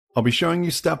I'll be showing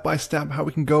you step by step how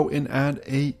we can go and add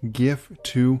a GIF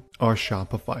to our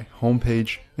Shopify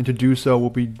homepage. And to do so, we'll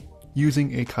be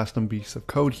using a custom piece of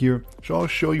code here. So I'll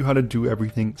show you how to do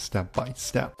everything step by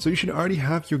step. So you should already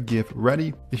have your GIF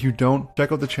ready. If you don't,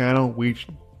 check out the channel. We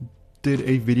did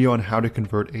a video on how to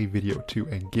convert a video to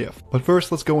a GIF. But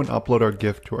first, let's go and upload our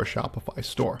GIF to our Shopify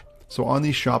store. So on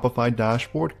the Shopify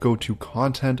dashboard, go to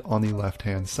Content on the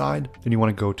left-hand side. Then you want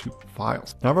to go to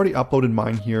Files. Now I've already uploaded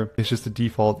mine here. It's just the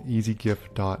default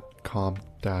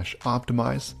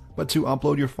easygif.com-optimize. But to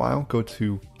upload your file, go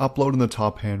to Upload in the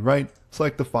top hand right,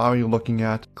 select the file you're looking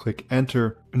at, click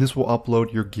Enter, and this will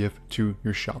upload your GIF to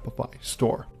your Shopify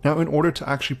store. Now, in order to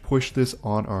actually push this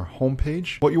on our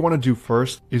homepage, what you want to do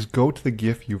first is go to the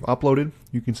GIF you've uploaded.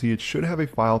 You can see it should have a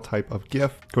file type of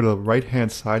GIF. Go to the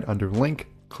right-hand side under Link,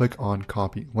 click on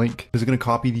Copy Link. This is going to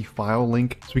copy the file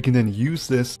link so we can then use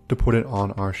this to put it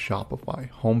on our Shopify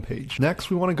homepage. Next,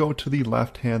 we want to go to the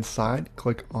left-hand side,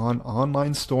 click on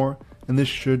Online Store, and this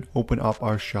should open up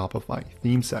our Shopify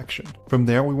theme section. From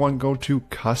there, we want to go to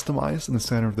Customize in the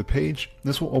center of the page.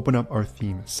 This will open up our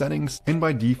theme settings, and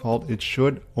by default, it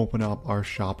should open up our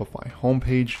Shopify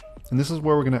homepage. And this is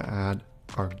where we're going to add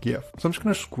our GIF. So I'm just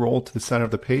going to scroll to the center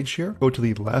of the page here, go to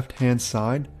the left-hand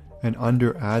side, and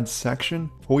under Add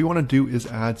section, what we want to do is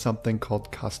add something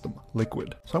called Custom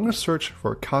Liquid. So I'm going to search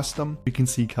for Custom. You can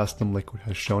see Custom Liquid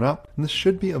has shown up, and this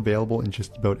should be available in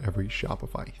just about every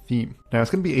Shopify theme. Now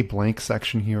it's going to be a blank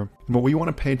section here, and what we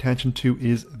want to pay attention to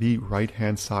is the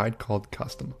right-hand side called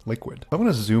Custom Liquid. I'm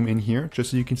going to zoom in here just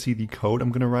so you can see the code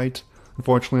I'm going to write.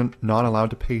 Unfortunately, I'm not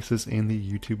allowed to paste this in the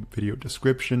YouTube video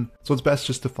description, so it's best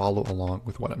just to follow along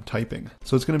with what I'm typing.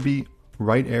 So it's going to be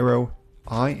right arrow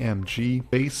img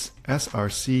base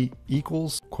src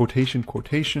equals quotation,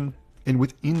 and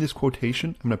within this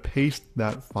quotation, I'm going to paste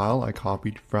that file I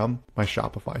copied from my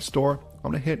Shopify store. I'm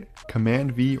going to hit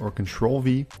Command V or Control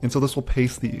V, and so this will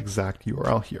paste the exact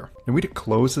URL here. And we need to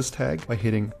close this tag by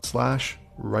hitting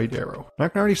 /right arrow. And I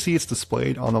can already see it's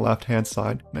displayed on the left-hand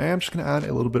side. And I am just going to add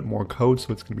a little bit more code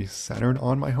so it's going to be centered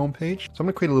on my homepage. So I'm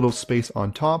going to create a little space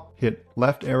on top, hit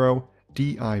left arrow,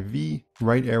 div,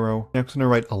 right arrow. Next, I'm going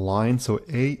to write align, so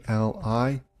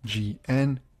ALIGN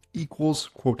equals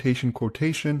quotation,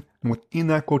 and within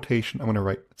that quotation, I'm going to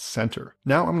write center.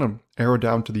 Now I'm going to arrow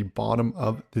down to the bottom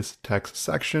of this text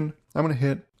section. I'm going to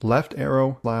hit left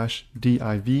arrow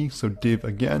 /div, so div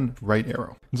again, right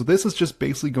arrow. And so this is just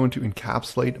basically going to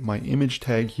encapsulate my image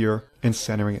tag here and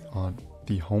centering it on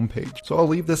the homepage. So I'll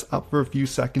leave this up for a few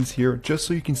seconds here just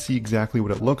so you can see exactly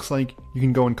what it looks like. You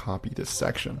can go and copy this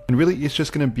section. And really it's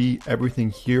just going to be everything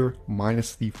here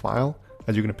minus the file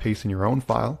as you're going to paste in your own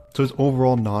file. So it's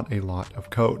overall not a lot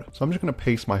of code. So I'm just going to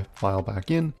paste my file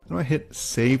back in. I'm going to hit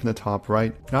save in the top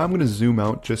right. Now I'm going to zoom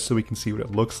out just so we can see what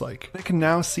it looks like. I can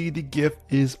now see the GIF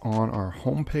is on our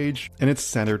homepage and it's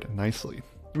centered nicely.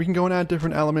 We can go and add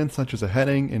different elements such as a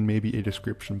heading and maybe a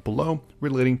description below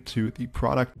relating to the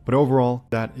product, but overall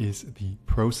that is the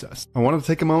process. I wanted to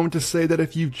take a moment to say that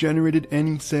if you've generated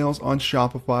any sales on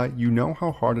Shopify, you know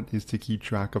how hard it is to keep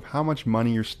track of how much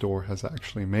money your store has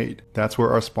actually made. That's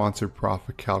where our sponsor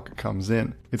ProfitCalc comes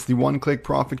in. It's the one-click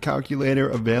profit calculator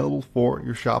available for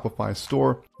your Shopify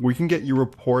store where you can get your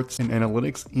reports and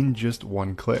analytics in just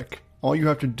one click. All you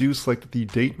have to do is select the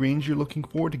date range you're looking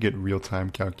for to get real-time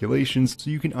calculations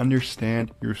so you can understand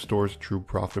your store's true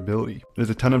profitability. There's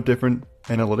a ton of different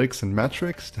analytics and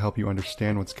metrics to help you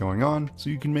understand what's going on so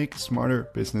you can make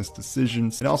smarter business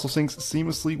decisions. It also syncs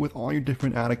seamlessly with all your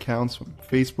different ad accounts from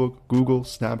Facebook, Google,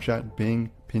 Snapchat,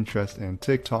 Bing, Pinterest, and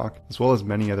TikTok, as well as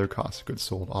many other cost of goods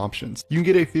sold options. You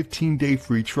can get a 15-day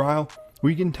free trial where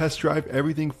you can test drive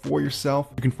everything for yourself.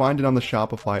 You can find it on the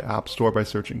Shopify App Store by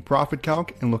searching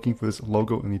ProfitCalc and looking for this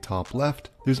logo in the top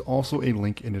left. There's also a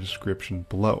link in the description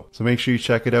below. So make sure you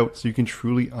check it out so you can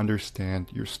truly understand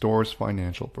your store's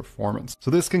financial performance. So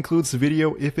this concludes the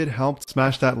video. If it helped,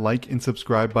 smash that like and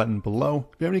subscribe button below.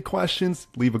 If you have any questions,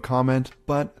 leave a comment.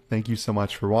 But thank you so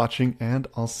much for watching, and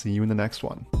I'll see you in the next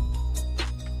one.